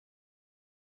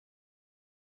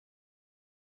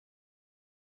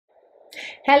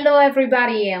Hello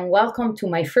everybody and welcome to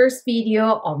my first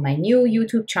video of my new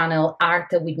YouTube channel, Art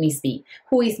with Miss B.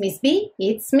 Who is Miss B?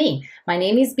 It's me. My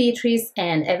name is Beatrice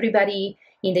and everybody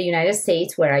in the United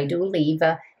States where I do live,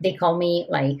 they call me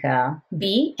like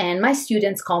B, and my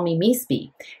students call me Miss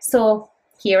B. So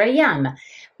here I am.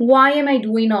 Why am I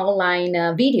doing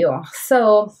online video?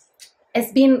 So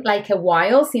it's been like a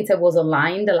while since I was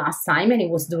online the last time, and it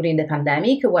was during the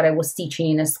pandemic where I was teaching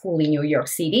in a school in New York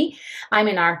City. I'm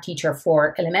an art teacher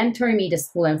for elementary, middle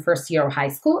school, and first year of high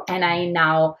school, and I'm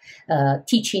now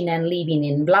teaching and living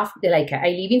in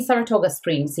I live in Saratoga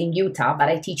Springs in Utah, but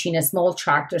I teach in a small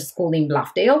charter school in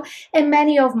Bluffdale, and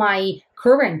many of my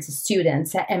current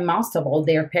students and most of all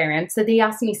their parents, they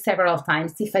asked me several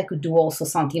times if I could do also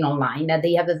something online.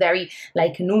 They have a very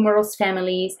numerous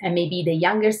families, and maybe the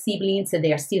younger siblings,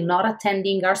 they are still not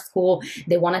attending our school.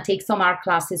 They want to take some art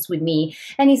classes with me,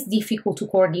 and it's difficult to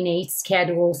coordinate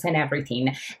schedules and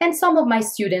everything. And some of my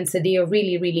students, they are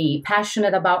really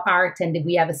passionate about art, and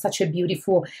we have such a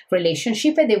beautiful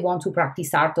relationship, and they want to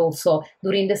practice art also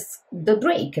during the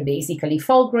break, basically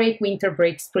fall break, winter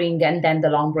break, spring, and then the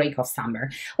long break of summer.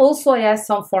 Also, I have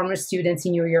some former students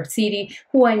in New York City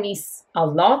who I miss a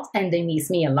lot, and they miss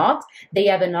me a lot. They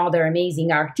have another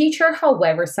amazing art teacher.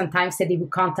 However, sometimes they would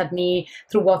contact me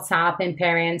through WhatsApp and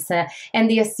parents, and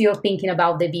they are still thinking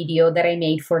about the video that I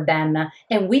made for them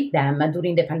and with them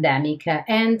during the pandemic.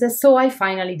 And so I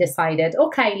finally decided,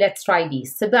 okay, let's try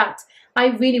this. But I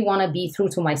really want to be true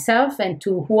to myself and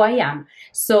to who I am.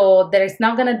 So there is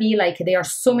not going to be there are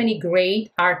so many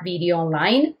great art video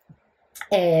online.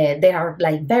 They are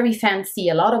very fancy,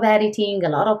 a lot of editing, a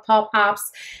lot of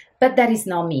pop-ups, but that is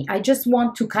not me. I just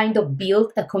want to kind of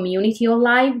build a community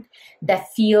online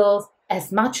that feels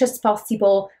as much as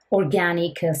possible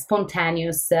organic,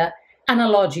 spontaneous,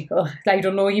 analogical. I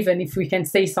don't know even if we can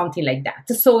say something like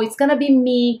that. So it's gonna be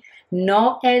me,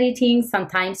 no editing.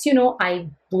 Sometimes, I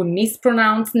will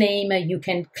mispronounce name. You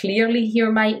can clearly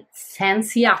hear my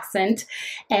fancy accent,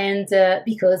 and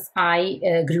because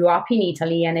I grew up in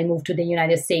Italy and I moved to the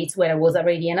United States where I was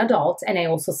already an adult, and I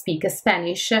also speak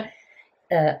Spanish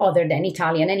other than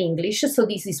Italian and English. So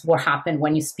this is what happened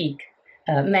when you speak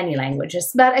many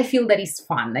languages, but I feel that it's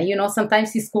fun.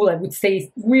 Sometimes in school I would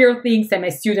say weird things and my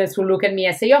students will look at me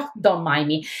and say, oh, don't mind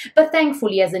me. But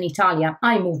thankfully, as an Italian,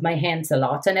 I move my hands a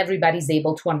lot and everybody's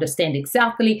able to understand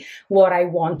exactly what I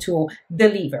want to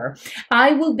deliver.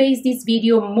 I will base this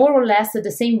video more or less the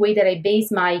same way that I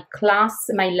base my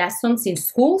lessons in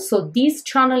school. So this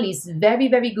channel is very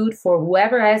good for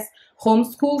whoever has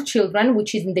homeschool children,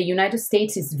 which is in the United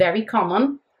States is very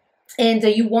common, and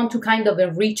you want to kind of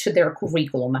enrich their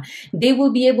curriculum. They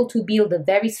will be able to build a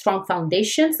very strong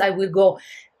foundations. I will go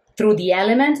through the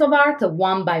elements of art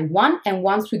one by one, and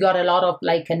once we got a lot of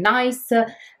a nice,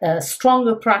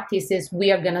 stronger practices,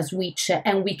 we are gonna switch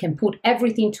and we can put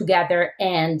everything together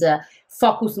and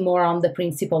focus more on the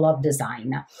principle of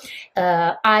design.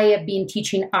 I have been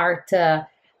teaching art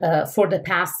for the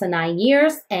past 9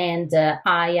 years, and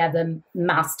I have a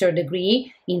master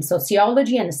degree in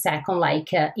sociology and a second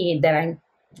that I'm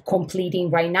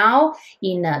completing right now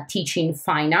in teaching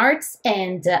fine arts,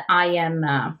 and I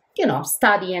am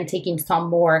studying and taking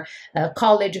some more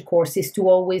college courses to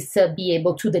always be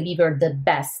able to deliver the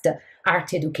best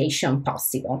art education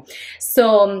possible.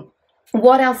 So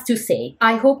what else to say?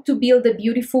 I hope to build a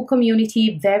beautiful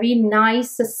community, very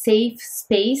nice, safe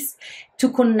space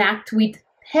to connect with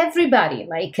everybody.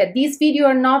 These videos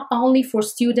are not only for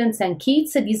students and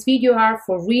kids, these videos are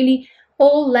for really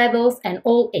all levels and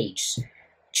all ages.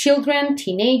 Children,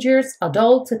 teenagers,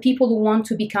 adults, people who want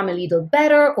to become a little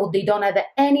better, or they don't have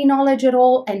any knowledge at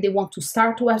all and they want to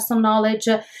start to have some knowledge,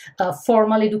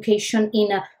 formal education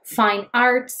in fine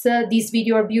arts. These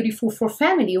videos are beautiful for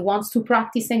family who wants to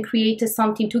practice and create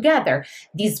something together.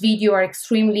 These videos are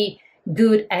extremely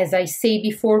good, as I say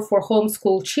before, for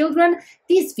homeschool children.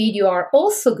 These videos are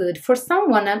also good for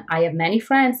someone. I have many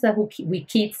friends with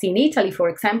kids in Italy, for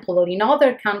example, or in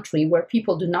other country where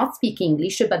people do not speak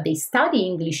English, but they study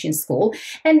English in school.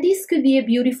 And this could be a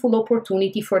beautiful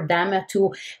opportunity for them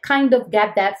to kind of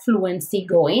get that fluency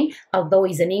going, although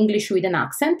it's an English with an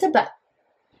accent, but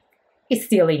it's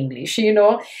still English,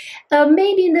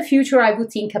 Maybe in the future I would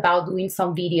think about doing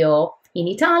some video in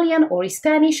Italian or in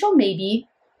Spanish, or maybe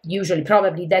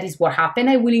probably that is what happened.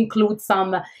 I will include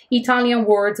some Italian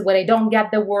words where I don't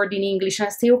get the word in English and I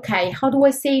say, okay, how do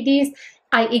I say this?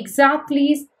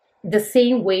 Exactly the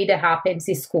same way that happens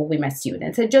in school with my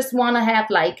students. I just want to have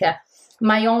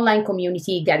my online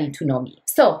community getting to know me.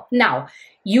 So now,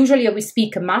 usually I will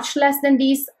speak much less than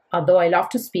this, although I love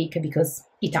to speak because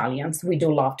Italians, we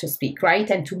do love to speak, right?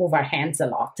 And to move our hands a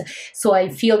lot. So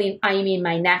I'm in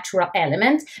my natural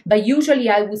element, but usually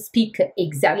I will speak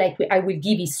exactly like I will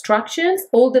give instructions.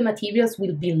 All the materials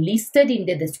will be listed in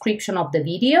the description of the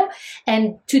video.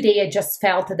 And today I just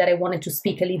felt that I wanted to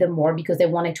speak a little more because I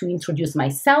wanted to introduce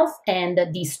myself and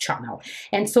this channel.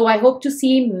 And so I hope to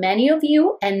see many of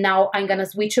you. And now I'm gonna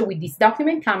switch with this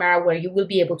document camera where you will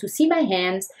be able to see my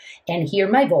hands and hear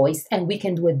my voice, and we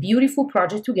can do a beautiful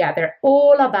project together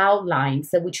all about lines,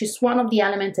 which is one of the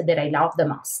elements that I love the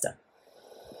most.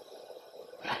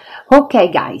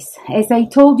 Okay guys, as I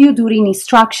told you during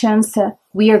instructions,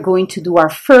 we are going to do our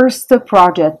first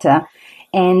project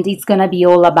and it's gonna be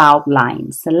all about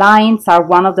lines. Lines are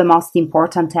one of the most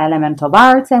important elements of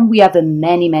art, and we have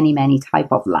many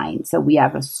type of lines. So we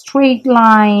have straight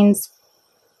lines,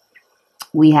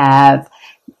 we have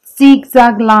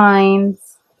zigzag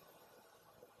lines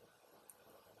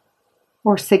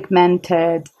or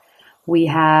segmented, we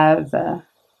have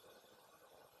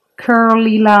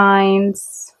curly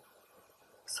lines,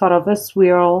 sort of a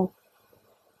swirl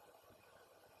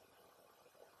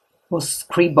or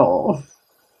scribble.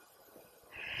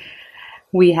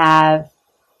 We have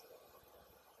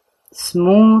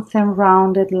smooth and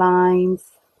rounded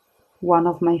lines, one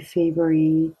of my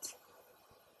favorites.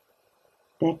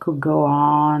 That could go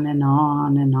on and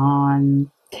on and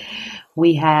on.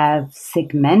 We have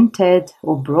segmented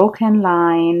or broken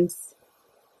lines.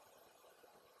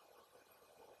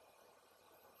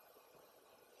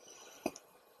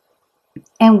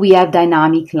 And we have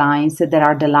dynamic lines that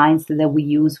are the lines that we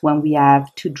use when we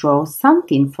have to draw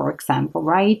something, for example,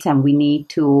 right? And we need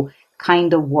to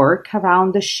kind of work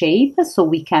around the shape, so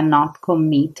we cannot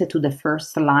commit to the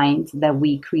first lines that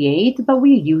we create, but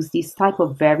we use this type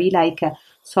of very like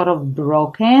sort of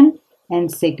broken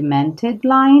and segmented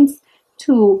lines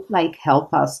to like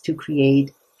help us to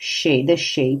create the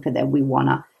shape that we want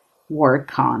to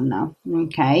work on.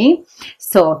 Okay,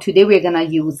 so today we're gonna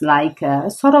use like a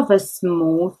sort of a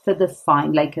smooth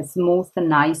define, like a smooth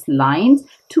nice lines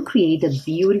to create a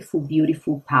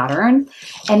beautiful pattern.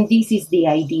 And this is the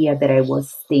idea that I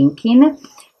was thinking,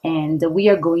 and we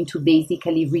are going to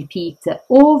basically repeat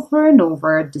over and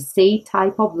over the same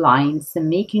type of lines,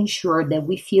 making sure that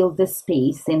we fill the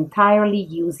space entirely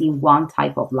using one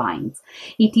type of lines.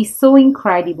 It is so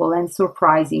incredible and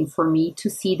surprising for me to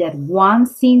see that one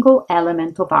single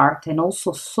element of art, and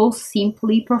also so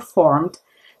simply performed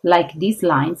like these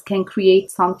lines, can create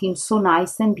something so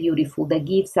nice and beautiful that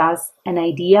gives us an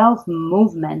idea of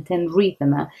movement and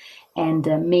rhythm, and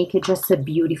make it just a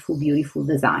beautiful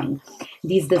design.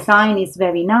 This design is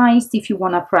very nice if you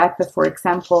want to prep, for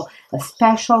example, a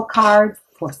special card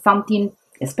for something,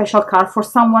 a special card for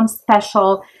someone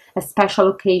special, a special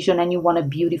occasion, and you want a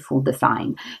beautiful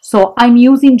design. So I'm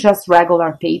using just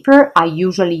regular paper. I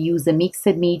usually use a mixed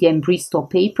media and Bristol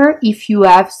paper. If you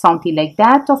have something like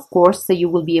that, of course, you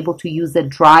will be able to use a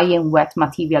dry and wet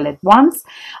material at once.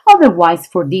 Otherwise,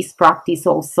 for this practice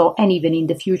also, and even in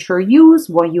the future, use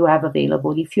what you have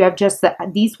available. If you have just,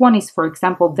 this one is, for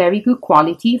example, very good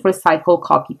quality recycled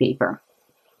copy paper.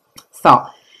 So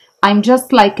I'm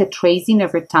just like tracing a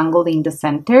rectangle in the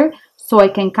center, so I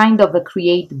can kind of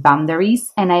create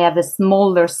boundaries, and I have a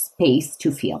smaller space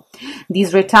to fill.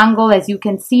 This rectangle, as you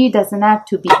can see, doesn't have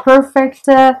to be perfect.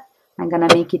 I'm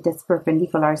gonna make it as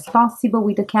perpendicular as possible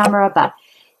with the camera, but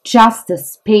just a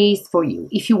space for you.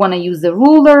 If you want to use a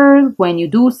ruler, when you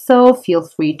do so, feel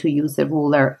free to use a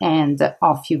ruler, and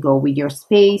off you go with your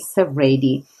space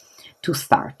ready to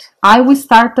start. I will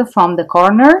start from the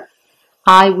corner.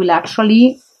 I will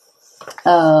actually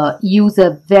I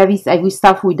will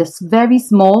start with a very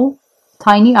small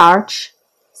tiny arch,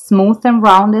 smooth and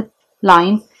rounded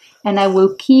lines, and I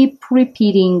will keep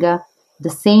repeating the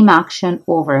same action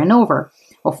over and over.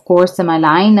 Of course, my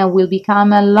line will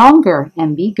become longer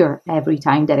and bigger every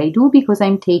time that I do, because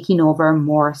I'm taking over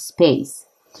more space.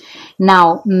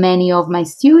 Now, many of my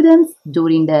students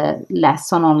during the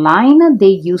lesson online, they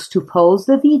used to pause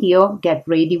the video, get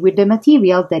ready with the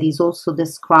material that is also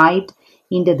described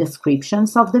in the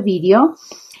descriptions of the video,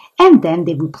 and then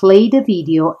they would play the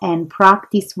video and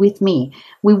practice with me.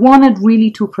 We wanted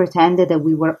really to pretend that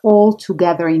we were all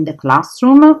together in the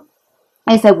classroom,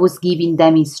 as I was giving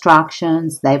them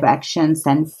instructions, directions,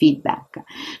 and feedback.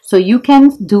 So you can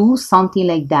do something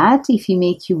like that if it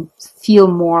makes you feel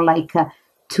more like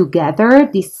together,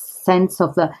 this sense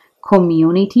of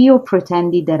community, or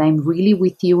pretending that I'm really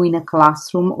with you in a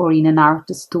classroom or in an art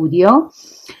studio.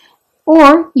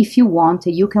 Or if you want,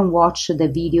 you can watch the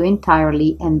video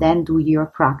entirely and then do your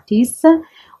practice,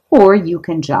 or you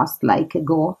can just like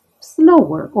go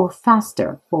slower or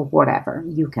faster or whatever.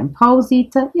 You can pause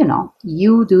it,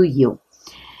 you do you.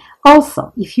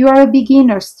 Also, if you are a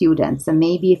beginner student, and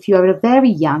maybe if you are a very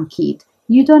young kid,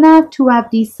 you don't have to have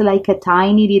this like a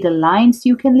tiny little lines.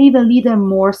 You can leave a little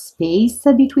more space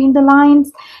between the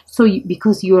lines.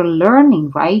 Because you're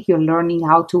learning, right? You're learning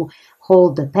how to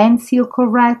hold the pencil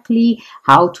correctly,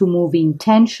 how to move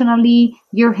intentionally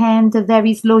your hand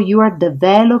very slow. You are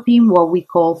developing what we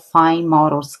call fine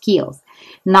motor skills.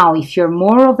 Now, if you're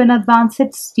more of an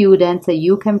advanced student,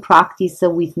 you can practice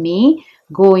with me,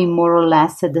 going more or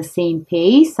less at the same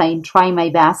pace. I try my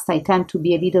best. I tend to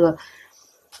be a little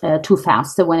too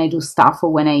fast when I do stuff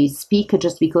or when I speak,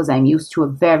 just because I'm used to a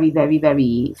very, very,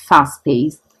 very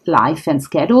fast-paced life and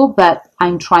schedule, but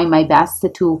I'm trying my best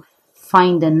to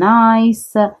find a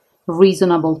nice,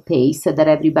 reasonable pace that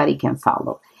everybody can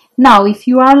follow. Now, if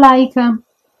you are like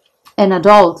an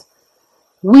adult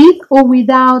with or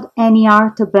without any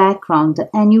art background,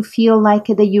 and you feel like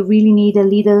that you really need a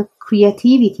little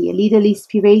creativity, a little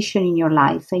inspiration in your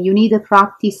life, and you need a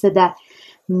practice that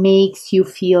makes you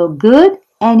feel good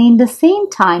and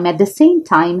at the same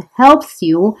time helps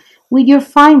you with your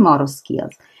fine motor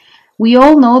skills. We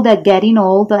all know that getting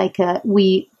old,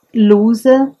 we lose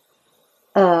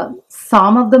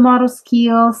some of the motor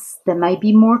skills that might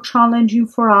be more challenging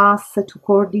for us to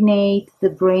coordinate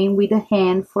the brain with the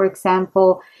hand, for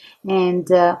example. And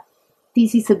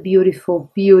this is a beautiful,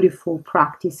 beautiful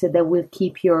practice that will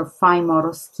keep your fine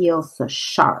motor skills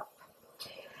sharp.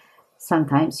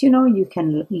 Sometimes, you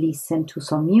can listen to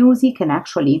some music, and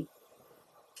actually,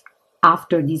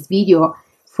 after this video,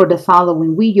 for the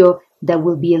following video, that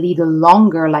will be a little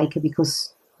longer,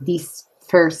 because this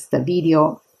first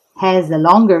video has a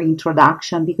longer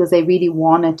introduction, because I really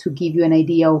wanted to give you an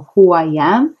idea of who I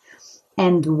am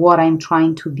and what I'm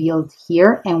trying to build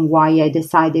here, and why I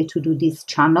decided to do this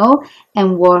channel,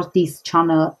 and what this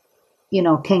channel,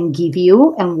 can give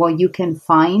you, and what you can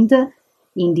find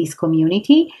in this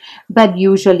community. But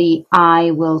usually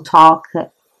I will talk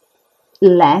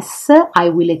less. I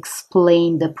will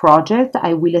explain the project.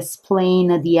 I will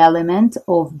explain the element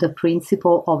of the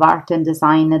principle of art and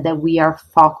design that we are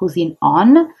focusing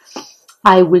on.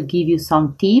 I will give you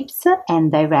some tips and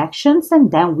directions,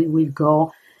 and then we will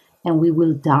go and we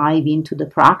will dive into the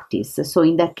practice. So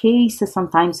in that case,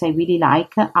 sometimes I really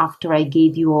like, after I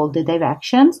gave you all the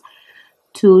directions,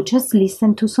 to just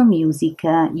listen to some music.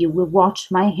 You will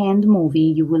watch my hand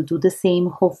moving. You will do the same,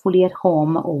 hopefully at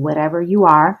home or wherever you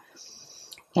are.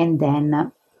 And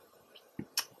then,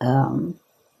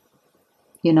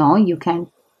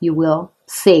 you will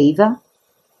save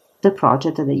the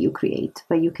project that you create.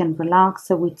 But you can relax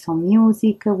with some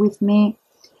music with me.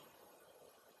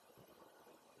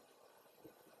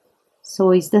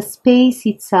 So it's the space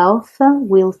itself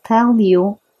will tell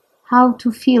you how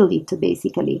to feel it,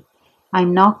 basically.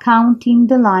 I'm not counting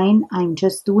the line. I'm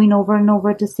just doing over and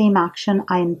over the same action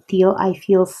until I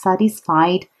feel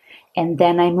satisfied. And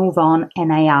then I move on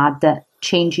and I add,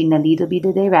 changing a little bit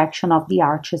the direction of the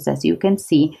arches. As you can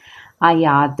see, I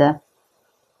add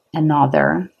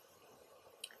another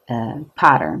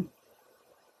pattern.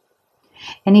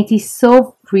 And it is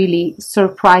so really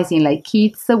surprising, like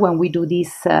kids, when we do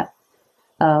this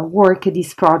work,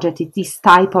 this project, this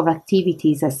type of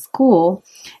activities at school,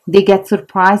 they get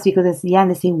surprised, because at the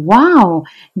end they say, wow,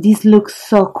 this looks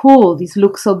so cool, this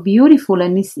looks so beautiful,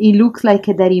 and it looks like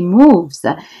that it moves.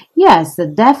 Yes,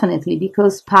 definitely,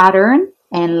 because pattern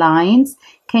and lines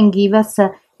can give us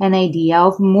an idea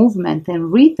of movement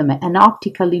and rhythm, an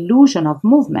optical illusion of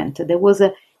movement. There was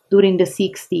during the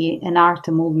 60s an art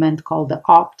movement called the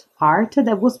opt art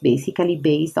that was basically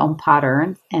based on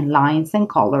patterns and lines and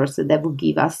colors that would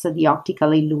give us the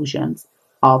optical illusions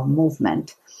of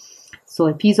movement. So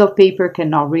a piece of paper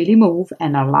cannot really move,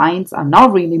 and our lines are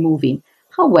not really moving.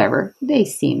 However, they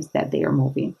seem that they are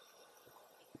moving.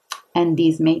 And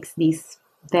this makes this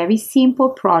very simple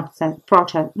project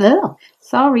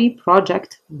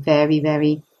very,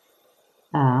 very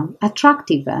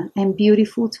attractive and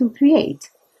beautiful to create.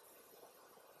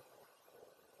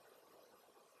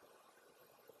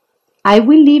 I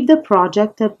will leave the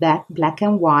project black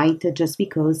and white, just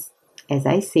because, as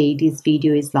I say, this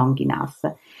video is long enough.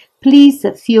 Please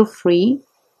feel free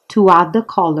to add the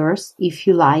colors if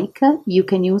you like. You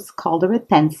can use colored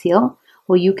pencil,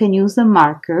 or you can use the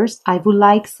markers. I would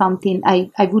like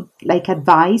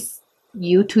advise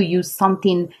you to use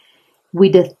something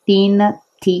with a thin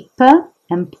tip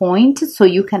and point, so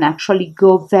you can actually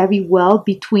go very well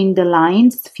between the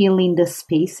lines, filling the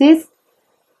spaces,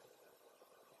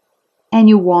 and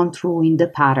you won't ruin the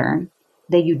pattern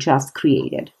that you just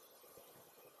created.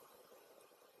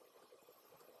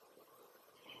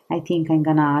 I think I'm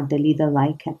gonna add a little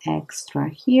like extra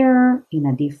here in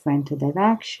a different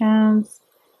directions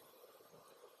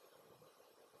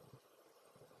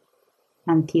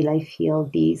until I feel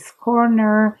this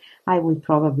corner. I will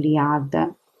probably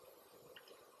add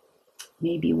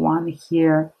maybe one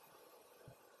here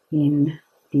in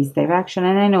this direction.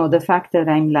 And I know the fact that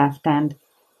I'm left hand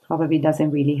probably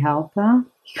doesn't really help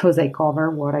because I cover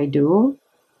what I do.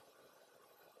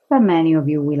 But many of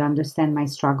you will understand my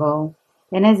struggle.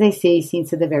 And as I say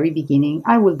since the very beginning,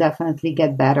 I will definitely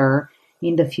get better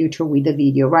in the future with the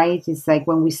video, right? It's like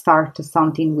when we start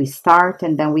something, we start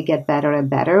and then we get better and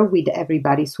better with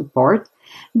everybody's support.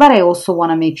 But I also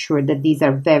want to make sure that these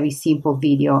are very simple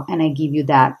video and I give you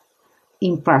that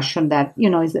impression that, you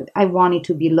know, is that I want it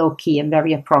to be low key and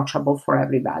very approachable for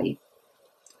everybody.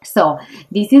 So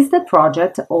this is the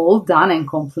project all done and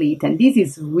complete, and this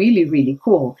is really, really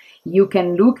cool. You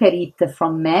can look at it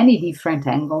from many different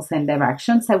angles and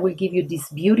directions. I will give you this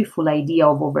beautiful idea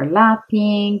of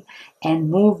overlapping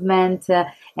and movement,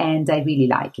 and I really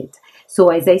like it. So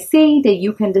as I say, that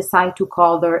you can decide to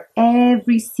color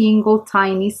every single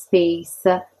tiny space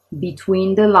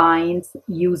between the lines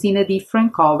using a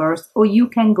different colors, or you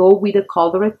can go with a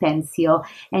colored pencil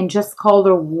and just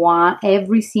color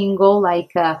every single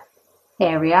like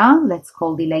area, let's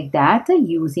call it like that,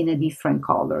 using a different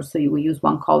color. So you will use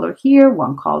one color here,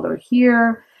 one color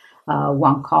here,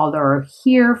 one color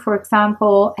here, for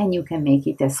example, and you can make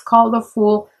it as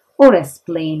colorful or as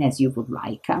plain as you would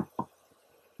like.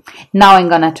 Now I'm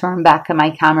gonna turn back my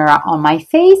camera on my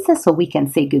face so we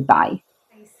can say goodbye.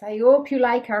 I hope you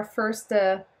like our first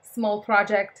small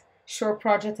project, short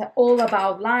project, all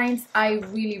about lines. I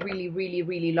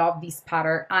really love this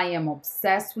pattern. I am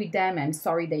obsessed with them. I'm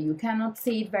sorry that you cannot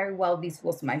see it very well. This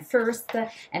was my first,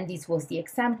 and this was the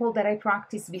example that I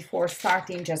practiced before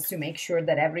starting, just to make sure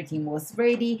that everything was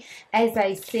ready. As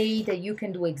I say, that you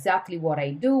can do exactly what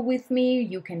I do with me.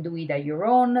 You can do it at your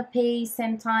own pace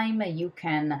and time. You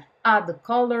can add the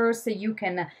colors. You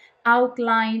can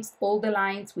outline all the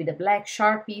lines with a black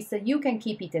Sharpie, so you can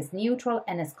keep it as neutral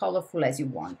and as colorful as you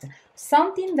want.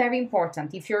 Something very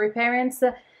important, if you're a parent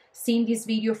seeing this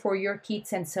video for your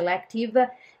kids and selecting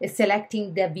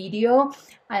the video,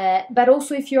 but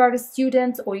also if you are a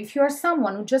student or if you are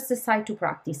someone who just decide to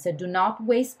practice, do not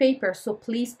waste paper. So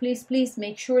please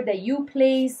make sure that you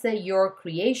place your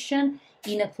creation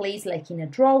in a place like in a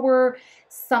drawer,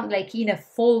 like in a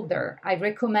folder. I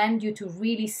recommend you to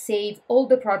really save all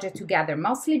the project together,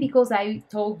 mostly because I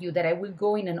told you that I will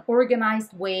go in an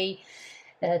organized way,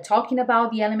 talking about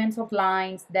the elements of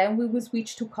lines, then we will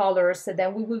switch to colors,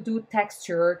 then we will do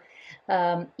texture,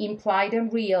 implied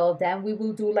and real, then we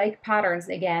will do like patterns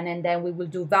again, and then we will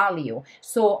do value.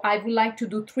 So I would like to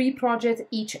do 3 projects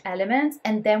each element,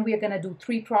 and then we are going to do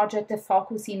 3 projects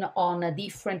focusing on a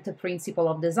different principle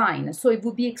of design. So it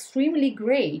would be extremely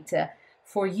great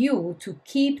for you to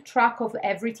keep track of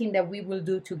everything that we will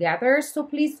do together. So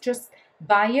please just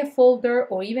buy a folder,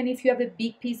 or even if you have a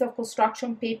big piece of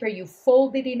construction paper, you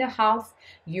fold it in half,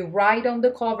 you write on the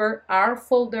cover our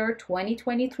folder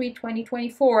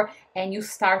 2023-2024, and you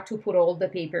start to put all the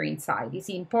paper inside. It's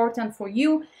important for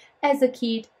you as a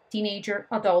kid, teenager,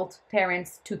 adult,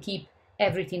 parents to keep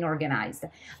everything organized.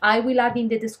 I will add in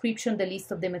the description the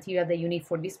list of the material that you need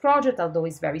for this project, although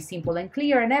it's very simple and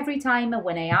clear, and every time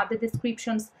when I add the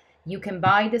descriptions, you can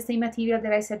buy the same material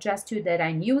that I suggest you that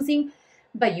I'm using,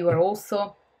 but you are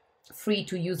also free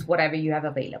to use whatever you have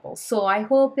available. So I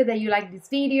hope that you like this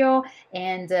video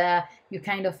and you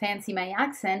kind of fancy my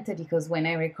accent, because when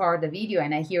I record the video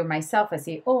and I hear myself, I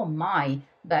say, oh my,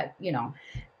 but you know,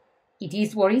 it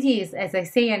is what it is. As I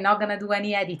say, I'm not gonna do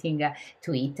any editing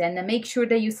to it. And make sure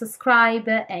that you subscribe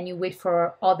and you wait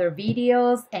for other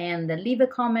videos, and leave a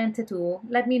comment to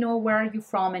let me know where are you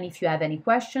from, and if you have any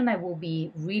question, I will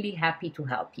be really happy to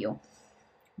help you.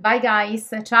 Bye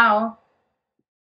guys, ciao!